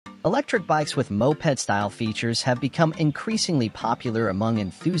Electric bikes with moped-style features have become increasingly popular among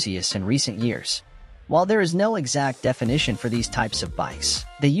enthusiasts in recent years. While there is no exact definition for these types of bikes,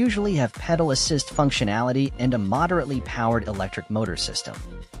 they usually have pedal assist functionality and a moderately powered electric motor system.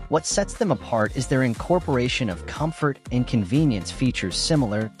 What sets them apart is their incorporation of comfort and convenience features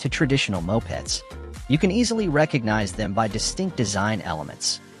similar to traditional mopeds. You can easily recognize them by distinct design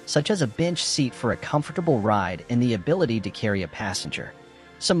elements, such as a bench seat for a comfortable ride and the ability to carry a passenger.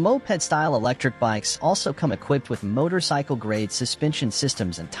 Some moped-style electric bikes also come equipped with motorcycle-grade suspension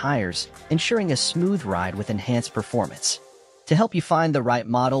systems and tires, ensuring a smooth ride with enhanced performance. To help you find the right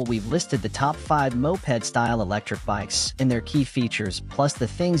model, we've listed the top 5 moped-style electric bikes and their key features, plus the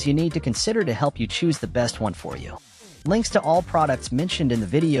things you need to consider to help you choose the best one for you. Links to all products mentioned in the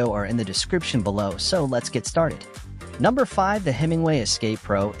video are in the description below, so let's get started. Number 5. The Hemingway Escape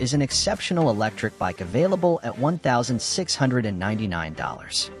Pro is an exceptional electric bike available at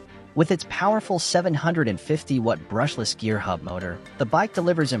 $1,699. With its powerful 750-watt brushless gear hub motor, the bike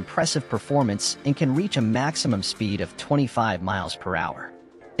delivers impressive performance and can reach a maximum speed of 25 miles per hour.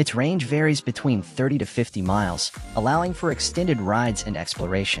 Its range varies between 30 to 50 miles, allowing for extended rides and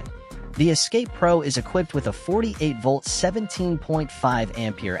exploration. The Escape Pro is equipped with a 48-volt 17.5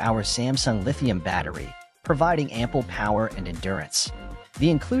 ampere-hour Samsung lithium battery, providing ample power and endurance.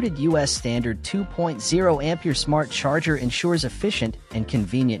 The included US standard 2.0 ampere smart charger ensures efficient and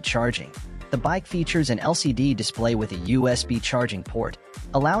convenient charging. The bike features an LCD display with a USB charging port,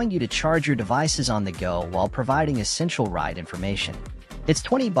 allowing you to charge your devices on the go while providing essential ride information. Its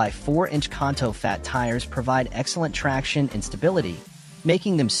 20 by 4-inch Kanto fat tires provide excellent traction and stability,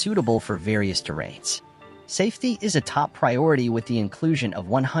 making them suitable for various terrains. Safety is a top priority with the inclusion of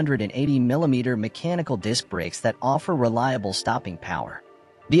 180mm mechanical disc brakes that offer reliable stopping power.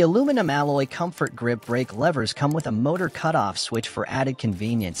 The aluminum alloy comfort grip brake levers come with a motor cutoff switch for added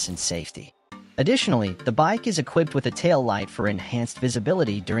convenience and safety. Additionally, the bike is equipped with a tail light for enhanced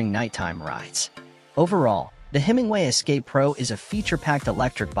visibility during nighttime rides. Overall, the Hemingway Escape Pro is a feature-packed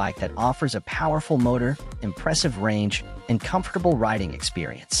electric bike that offers a powerful motor, impressive range, and comfortable riding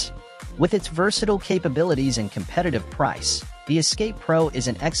experience. With its versatile capabilities and competitive price, the Escape Pro is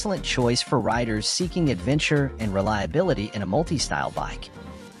an excellent choice for riders seeking adventure and reliability in a multi-style bike.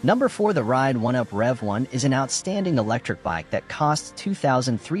 Number 4. The Ride 1-Up Rev 1 is an outstanding electric bike that costs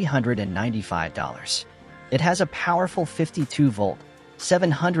 $2,395. It has a powerful 52-volt,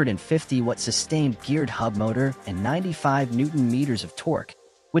 750-watt sustained geared hub motor and 95 Newton-meters of torque,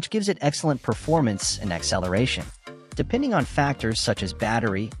 which gives it excellent performance and acceleration. Depending on factors such as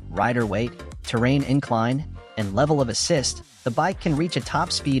battery, rider weight, terrain incline, and level of assist, the bike can reach a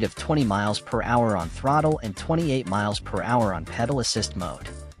top speed of 20 miles per hour on throttle and 28 miles per hour on pedal assist mode.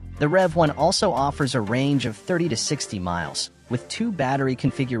 The Rev 1 also offers a range of 30 to 60 miles, with 2 battery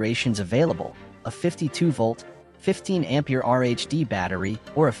configurations available, a 52-volt, 15-ampere RHD battery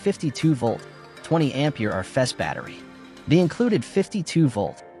or a 52-volt, 20-ampere RFES battery. The included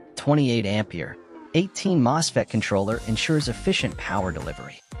 52-volt, 28-ampere, 18 MOSFET controller ensures efficient power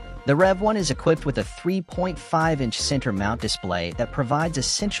delivery. The Rev 1 is equipped with a 3.5-inch center mount display that provides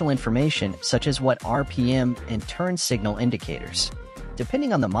essential information such as what RPM and turn signal indicators.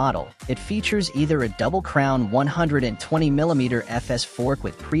 Depending on the model, it features either a double crown 120mm FS fork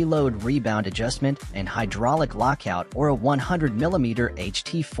with preload rebound adjustment and hydraulic lockout or a 100mm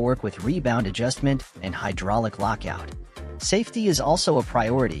HT fork with rebound adjustment and hydraulic lockout. Safety is also a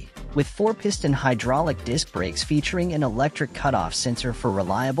priority, with 4-piston hydraulic disc brakes featuring an electric cutoff sensor for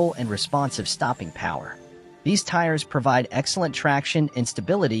reliable and responsive stopping power. These tires provide excellent traction and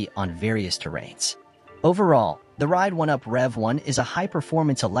stability on various terrains. Overall, the Ride 1-Up Rev 1 is a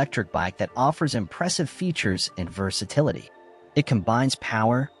high-performance electric bike that offers impressive features and versatility. It combines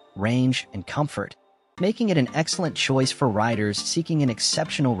power, range, and comfort, making it an excellent choice for riders seeking an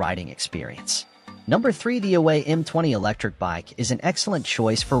exceptional riding experience. Number 3. The Away M20 electric bike is an excellent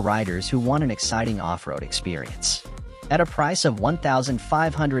choice for riders who want an exciting off-road experience. At a price of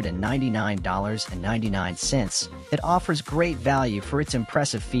 $1,599.99, it offers great value for its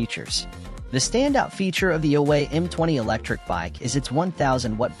impressive features. The standout feature of the Away M20 electric bike is its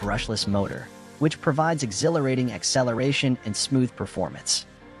 1,000-watt brushless motor, which provides exhilarating acceleration and smooth performance.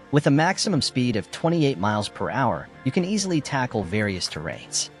 With a maximum speed of 28 miles per hour, you can easily tackle various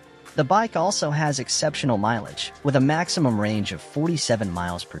terrains. The bike also has exceptional mileage, with a maximum range of 47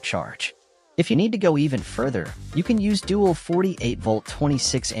 miles per charge. If you need to go even further, you can use dual 48-volt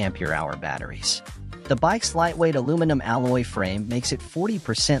 26-ampere-hour batteries. The bike's lightweight aluminum alloy frame makes it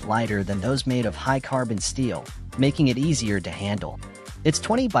 40% lighter than those made of high-carbon steel, making it easier to handle. Its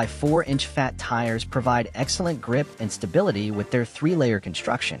 20 by 4-inch fat tires provide excellent grip and stability with their 3-layer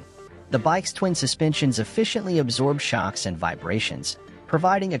construction. The bike's twin suspensions efficiently absorb shocks and vibrations,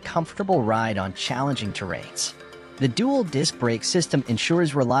 providing a comfortable ride on challenging terrains. The dual disc brake system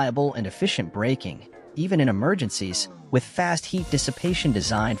ensures reliable and efficient braking, even in emergencies, with fast heat dissipation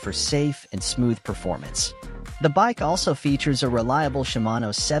designed for safe and smooth performance. The bike also features a reliable Shimano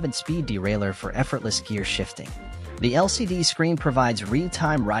 7-speed derailleur for effortless gear shifting. The LCD screen provides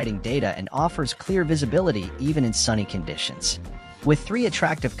real-time riding data and offers clear visibility even in sunny conditions. With 3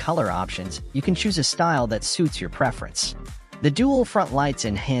 attractive color options, you can choose a style that suits your preference. The dual front lights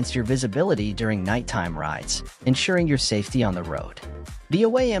enhance your visibility during nighttime rides, ensuring your safety on the road. The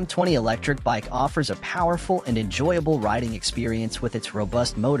Away M20 electric bike offers a powerful and enjoyable riding experience with its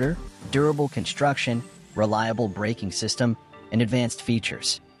robust motor, durable construction, reliable braking system, and advanced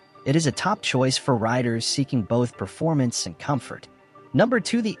features. It is a top choice for riders seeking both performance and comfort. Number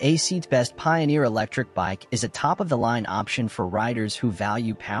 2. The HTECK Best Pioneer electric bike is a top-of-the-line option for riders who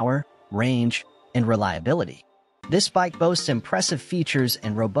value power, range, and reliability. This bike boasts impressive features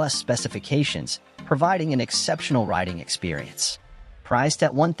and robust specifications, providing an exceptional riding experience. Priced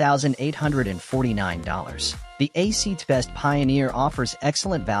at $1,849, the HTECK Best Pioneer offers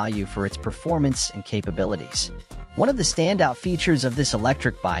excellent value for its performance and capabilities. One of the standout features of this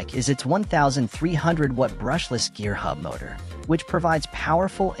electric bike is its 1,300-watt brushless gear hub motor, which provides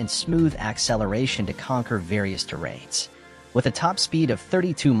powerful and smooth acceleration to conquer various terrains. With a top speed of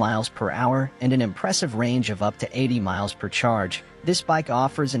 32 miles per hour and an impressive range of up to 80 miles per charge, this bike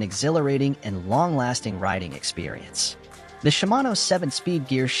offers an exhilarating and long-lasting riding experience. The Shimano 7-speed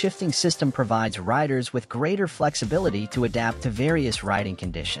gear shifting system provides riders with greater flexibility to adapt to various riding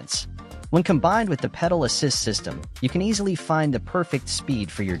conditions. When combined with the pedal assist system, you can easily find the perfect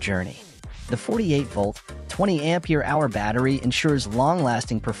speed for your journey. The 48-volt, 20-ampere-hour battery ensures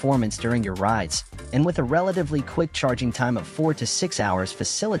long-lasting performance during your rides, and with a relatively quick charging time of 4 to 6 hours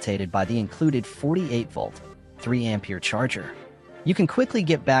facilitated by the included 48-volt, 3-ampere charger. You can quickly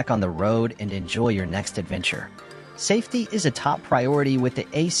get back on the road and enjoy your next adventure. Safety is a top priority with the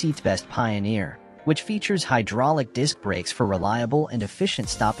HTECK Best Pioneer, which features hydraulic disc brakes for reliable and efficient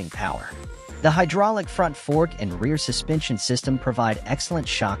stopping power. The hydraulic front fork and rear suspension system provide excellent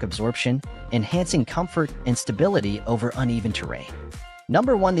shock absorption, enhancing comfort and stability over uneven terrain.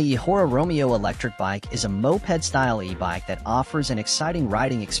 Number 1. The Ehora Romeo electric bike is a moped-style e-bike that offers an exciting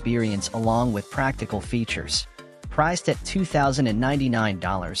riding experience along with practical features. Priced at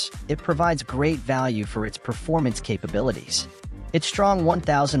 $2,099, it provides great value for its performance capabilities. Its strong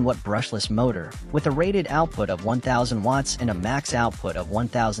 1,000-watt brushless motor, with a rated output of 1,000 watts and a max output of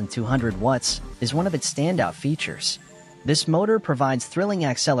 1,200 watts, is one of its standout features. This motor provides thrilling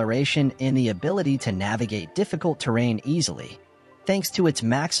acceleration and the ability to navigate difficult terrain easily, thanks to its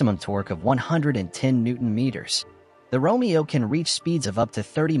maximum torque of 110 Nm. The Romeo can reach speeds of up to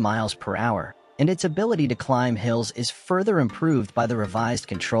 30 miles per hour, and its ability to climb hills is further improved by the revised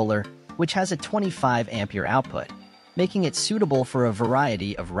controller, which has a 25-ampere output, making it suitable for a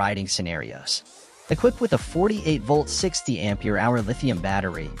variety of riding scenarios. Equipped with a 48-volt 60-ampere-hour lithium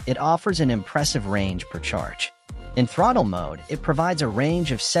battery, it offers an impressive range per charge. In throttle mode, it provides a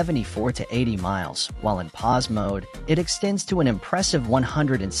range of 74 to 80 miles, while in pause mode, it extends to an impressive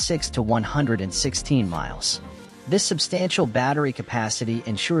 106 to 116 miles. This substantial battery capacity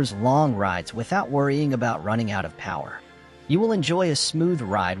ensures long rides without worrying about running out of power. You will enjoy a smooth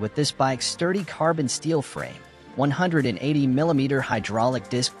ride with this bike's sturdy carbon steel frame, 180mm hydraulic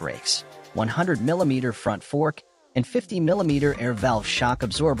disc brakes, 100mm front fork, and 50mm air valve shock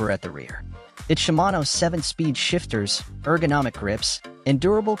absorber at the rear. Its Shimano 7-speed shifters, ergonomic grips, and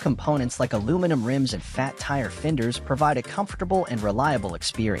durable components like aluminum rims and fat tire fenders provide a comfortable and reliable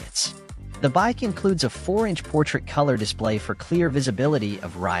experience. The bike includes a 4-inch portrait color display for clear visibility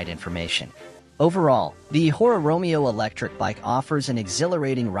of ride information. Overall, the Ehora Romeo electric bike offers an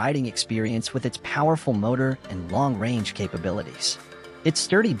exhilarating riding experience with its powerful motor and long-range capabilities. Its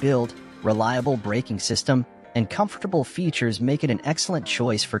sturdy build, reliable braking system, and comfortable features make it an excellent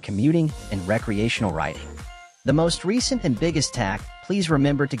choice for commuting and recreational riding. The most recent and biggest tech, please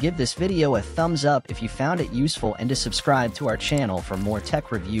remember to give this video a thumbs up if you found it useful and to subscribe to our channel for more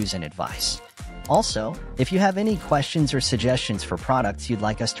tech reviews and advice. Also, if you have any questions or suggestions for products you'd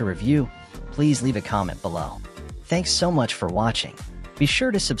like us to review, please leave a comment below. Thanks so much for watching. Be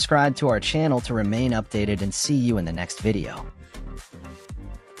sure to subscribe to our channel to remain updated and see you in the next video.